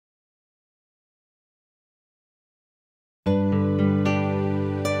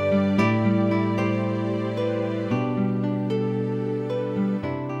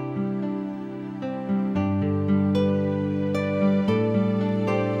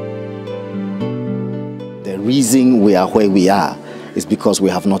reason we are where we are is because we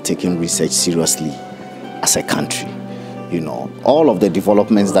have not taken research seriously as a country. You know, all of the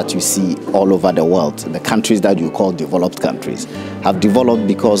developments that you see all over the world, the countries that you call developed countries, have developed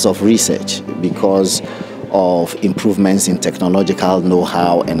because of research, because of improvements in technological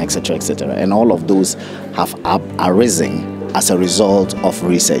know-how, and etc., etc. And all of those have arisen as a result of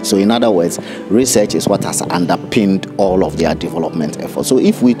research. So in other words, research is what has underpinned all of their development efforts. So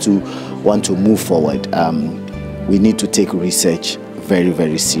if we too want to move forward, we need to take research very,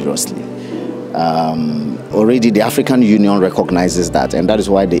 very seriously. Already the African Union recognizes that, and that is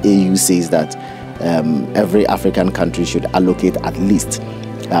why the AU says that every African country should allocate at least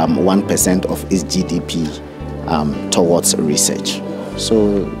 1% of its GDP towards research.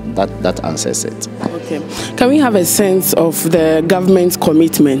 So that answers it. Okay. Can we have a sense of the government's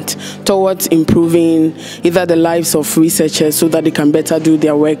commitment towards improving either the lives of researchers so that they can better do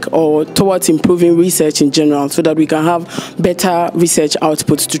their work, or towards improving research in general so that we can have better research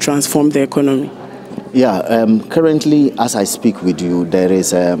outputs to transform the economy? Yeah, currently, as I speak with you, there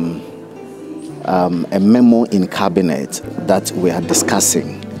is a memo in cabinet that we are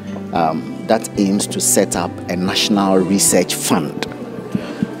discussing that aims to set up a national research fund.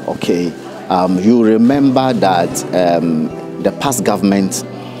 Okay, you remember that the past government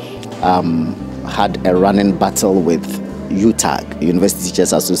had a running battle with UTAG, University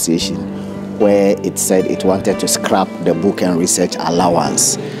Teachers Association, where it said it wanted to scrap the book and research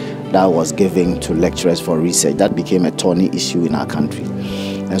allowance that was given to lecturers for research. That became a thorny issue in our country.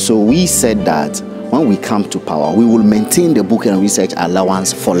 And so we said that when we come to power, we will maintain the book and research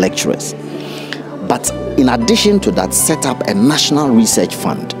allowance for lecturers. But in addition to that, set up a national research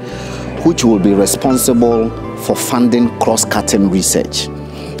fund, which will be responsible for funding cross-cutting research.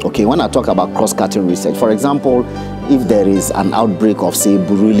 Okay, when I talk about cross-cutting research, for example, if there is an outbreak of, say,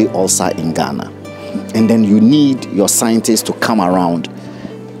 Buruli ulcer in Ghana, and then you need your scientists to come around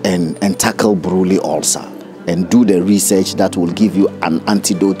and tackle Buruli ulcer and do the research that will give you an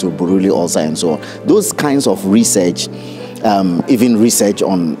antidote to Buruli ulcer and so on. Those kinds of research, even research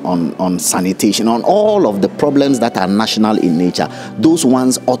on sanitation, on all of the problems that are national in nature, those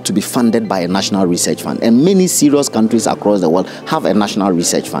ones ought to be funded by a national research fund. And many serious countries across the world have a national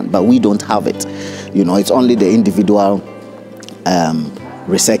research fund, but we don't have it. You know, it's only the individual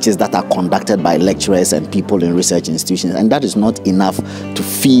researches that are conducted by lecturers and people in research institutions, and that is not enough to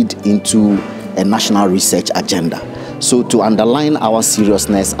feed into a national research agenda. So to underline our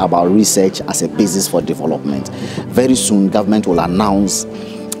seriousness about research as a basis for development, very soon government will announce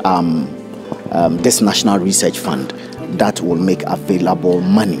this national research fund that will make available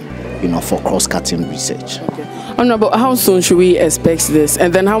money, you know, for cross-cutting research. Okay. Honorable, how soon should we expect this,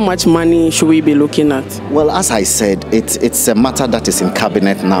 and then how much money should we be looking at? Well, as I said, it's a matter that is in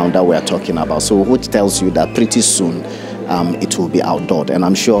cabinet now that we are talking about, so which tells you that pretty soon it will be outdoored, and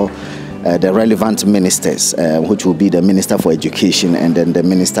I'm sure the relevant ministers, which will be the Minister for Education and then the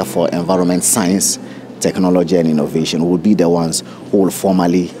Minister for Environment, Science, Technology and Innovation, will be the ones who will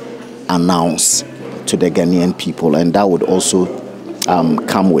formally announce to the Ghanaian people, and that would also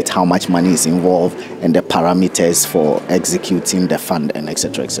come with how much money is involved and the parameters for executing the fund and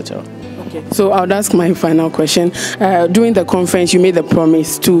etc. etc. Okay. So I'll ask my final question. During the conference, you made a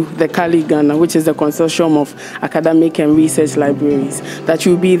promise to the CARLIGH Ghana, which is the Consortium of Academic and Research Libraries, that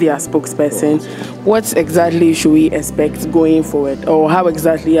you'll be their spokesperson. What exactly should we expect going forward, or how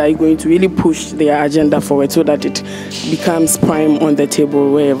exactly are you going to really push their agenda forward so that it becomes prime on the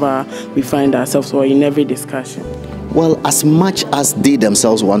table wherever we find ourselves or in every discussion? Well, as much as they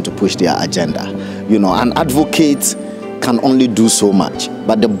themselves want to push their agenda, you know, an advocate can only do so much,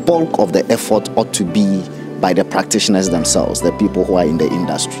 but the bulk of the effort ought to be by the practitioners themselves, the people who are in the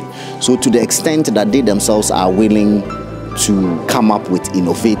industry. So to the extent that they themselves are willing to come up with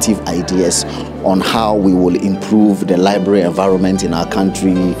innovative ideas on how we will improve the library environment in our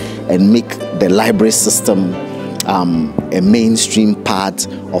country and make the library system a mainstream part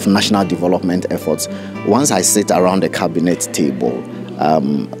of national development efforts. Once I sit around the cabinet table,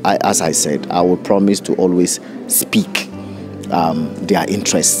 as I said, I will promise to always speak their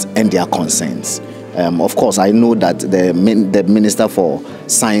interests and their concerns. Of course, I know that the Minister for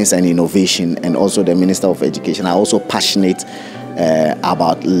Science and Innovation and also the Minister of Education are also passionate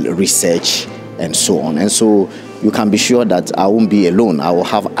about research and so on. And so you can be sure that I won't be alone. I will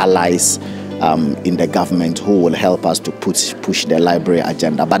have allies in the government who will help us to push the library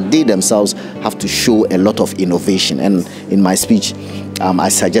agenda. But they themselves have to show a lot of innovation. And in my speech, I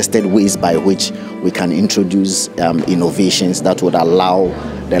suggested ways by which we can introduce innovations that would allow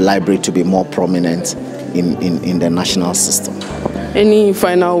the library to be more prominent in the national system. Any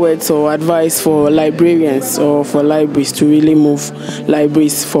final words or advice for librarians or for libraries to really move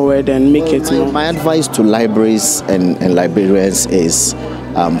libraries forward and make it more? My advice to libraries and librarians is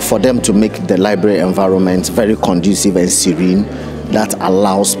for them to make the library environment very conducive and serene, that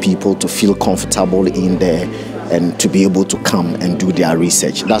allows people to feel comfortable in there and to be able to come and do their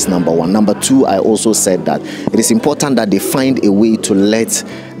research. That's number one. Number two, I also said that it is important that they find a way to let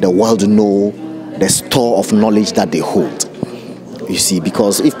the world know the store of knowledge that they hold. You see,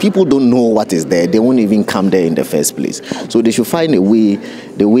 because if people don't know what is there, they won't even come there in the first place. So they should find a way,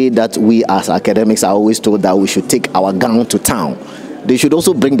 the way that we as academics are always told that we should take our gown to town. They should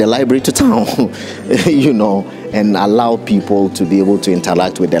also bring the library to town, you know, and allow people to be able to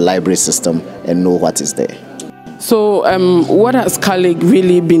interact with the library system and know what is there. So what has CARLIGH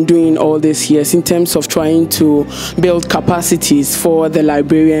really been doing all these years in terms of trying to build capacities for the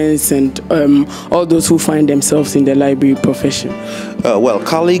librarians and all those who find themselves in the library profession? Well,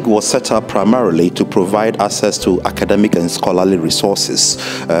 CARLIGH was set up primarily to provide access to academic and scholarly resources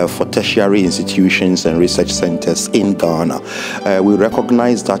for tertiary institutions and research centers in Ghana. We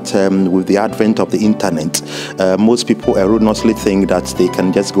recognize that with the advent of the internet, most people erroneously think that they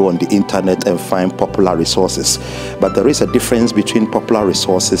can just go on the internet and find popular resources. But there is a difference between popular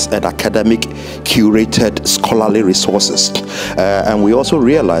resources and academic, curated, scholarly resources. And we also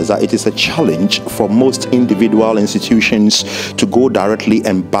realize that it is a challenge for most individual institutions to go directly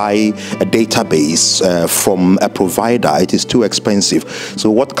and buy a database from a provider. It is too expensive.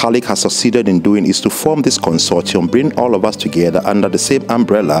 So what CARLIGH has succeeded in doing is to form this consortium, bring all of us together under the same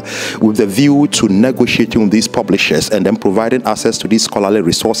umbrella with the view to negotiating with these publishers and then providing access to these scholarly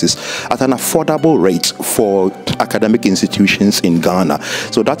resources at an affordable rate for academic institutions in Ghana.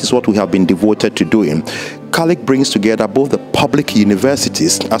 So that is what we have been devoted to doing. CARLIGH brings together both the public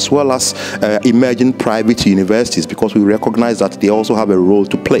universities as well as emerging private universities, because we recognize that they also have a role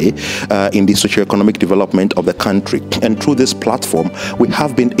to play in the socioeconomic development of the country. And through this platform, we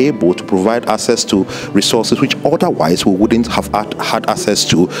have been able to provide access to resources which otherwise we wouldn't have had access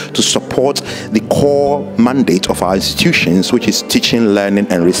to support the core mandate of our institutions, which is teaching, learning,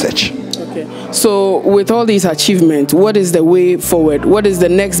 and research. Okay. So with all these achievements, what is the way forward? What is the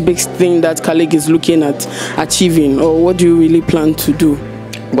next big thing that CARLIGH is looking at achieving, or what do you really plan to do?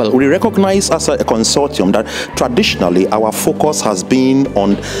 Well, we recognize as a consortium that traditionally our focus has been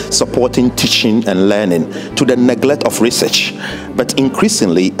on supporting teaching and learning to the neglect of research. But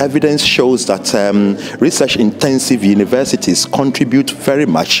increasingly, evidence shows that research-intensive universities contribute very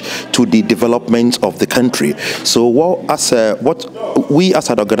much to the development of the country. So what we as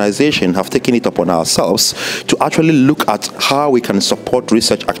an organization have taken it upon ourselves to actually look at how we can support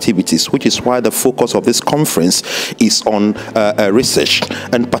research activities, which is why the focus of this conference is on research.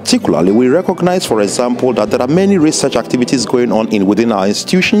 And particularly, we recognize, for example, that there are many research activities going on within our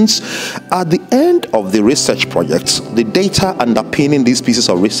institutions. At the end of the research projects, the data underpinning these pieces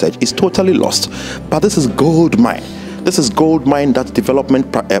of research is totally lost. But this is gold mine. This is gold mine that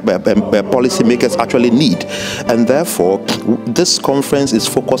development policymakers actually need. And therefore, this conference is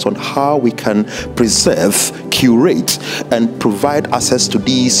focused on how we can preserve, curate, and provide access to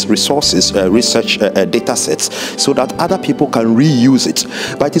these resources, research data sets, so that other people can reuse it.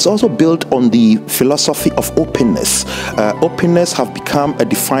 But it's also built on the philosophy of openness. Openness have become a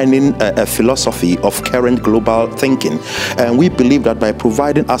defining philosophy of current global thinking. And we believe that by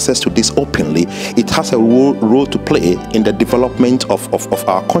providing access to this openly, it has a role to play in the development of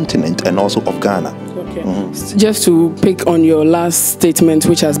our continent and also of Ghana. Okay. Just to pick on your last statement,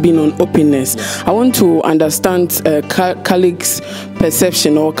 which has been on openness, I want to understand CARLIGH's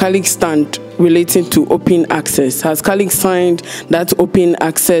perception or CARLIGH's stand relating to open access. Has CARLIGH signed that open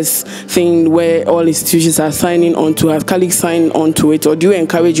access thing where all institutions are signing on to? Has CARLIGH signed on to it, or do you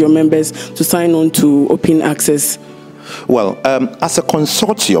encourage your members to sign on to open access? Well, as a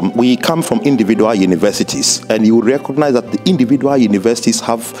consortium, we come from individual universities, and you will recognize that the individual universities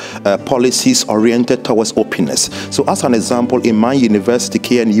have policies oriented towards openness. So as an example, in my university,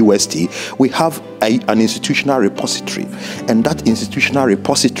 KNUST, we have an institutional repository, and that institutional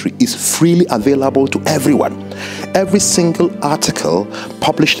repository is freely available to everyone. Every single article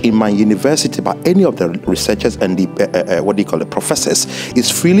published in my university by any of the researchers and the professors is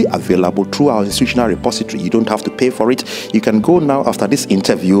freely available through our institutional repository. You don't have to pay for it. You can go now after this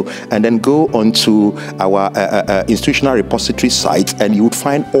interview and then go onto our institutional repository site, and you would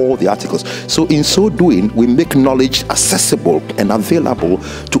find all the articles. So in so doing, we make knowledge accessible and available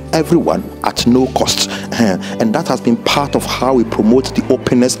to everyone at no cost. And that has been part of how we promote the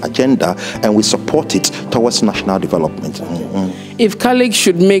openness agenda, and we support it towards national development. If CARLIGH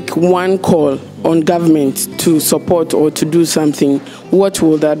should make one call on government to support or to do something, what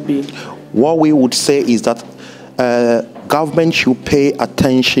will that be? What we would say is that government should pay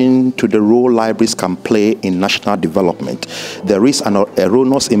attention to the role libraries can play in national development. There is an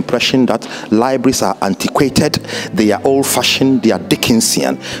erroneous impression that libraries are antiquated, they are old-fashioned, they are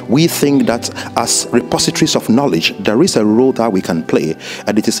Dickensian. We think that as repositories of knowledge, there is a role that we can play,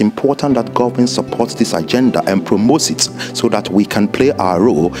 and it is important that government supports this agenda and promotes it so that we can play our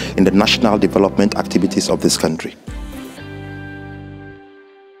role in the national development activities of this country.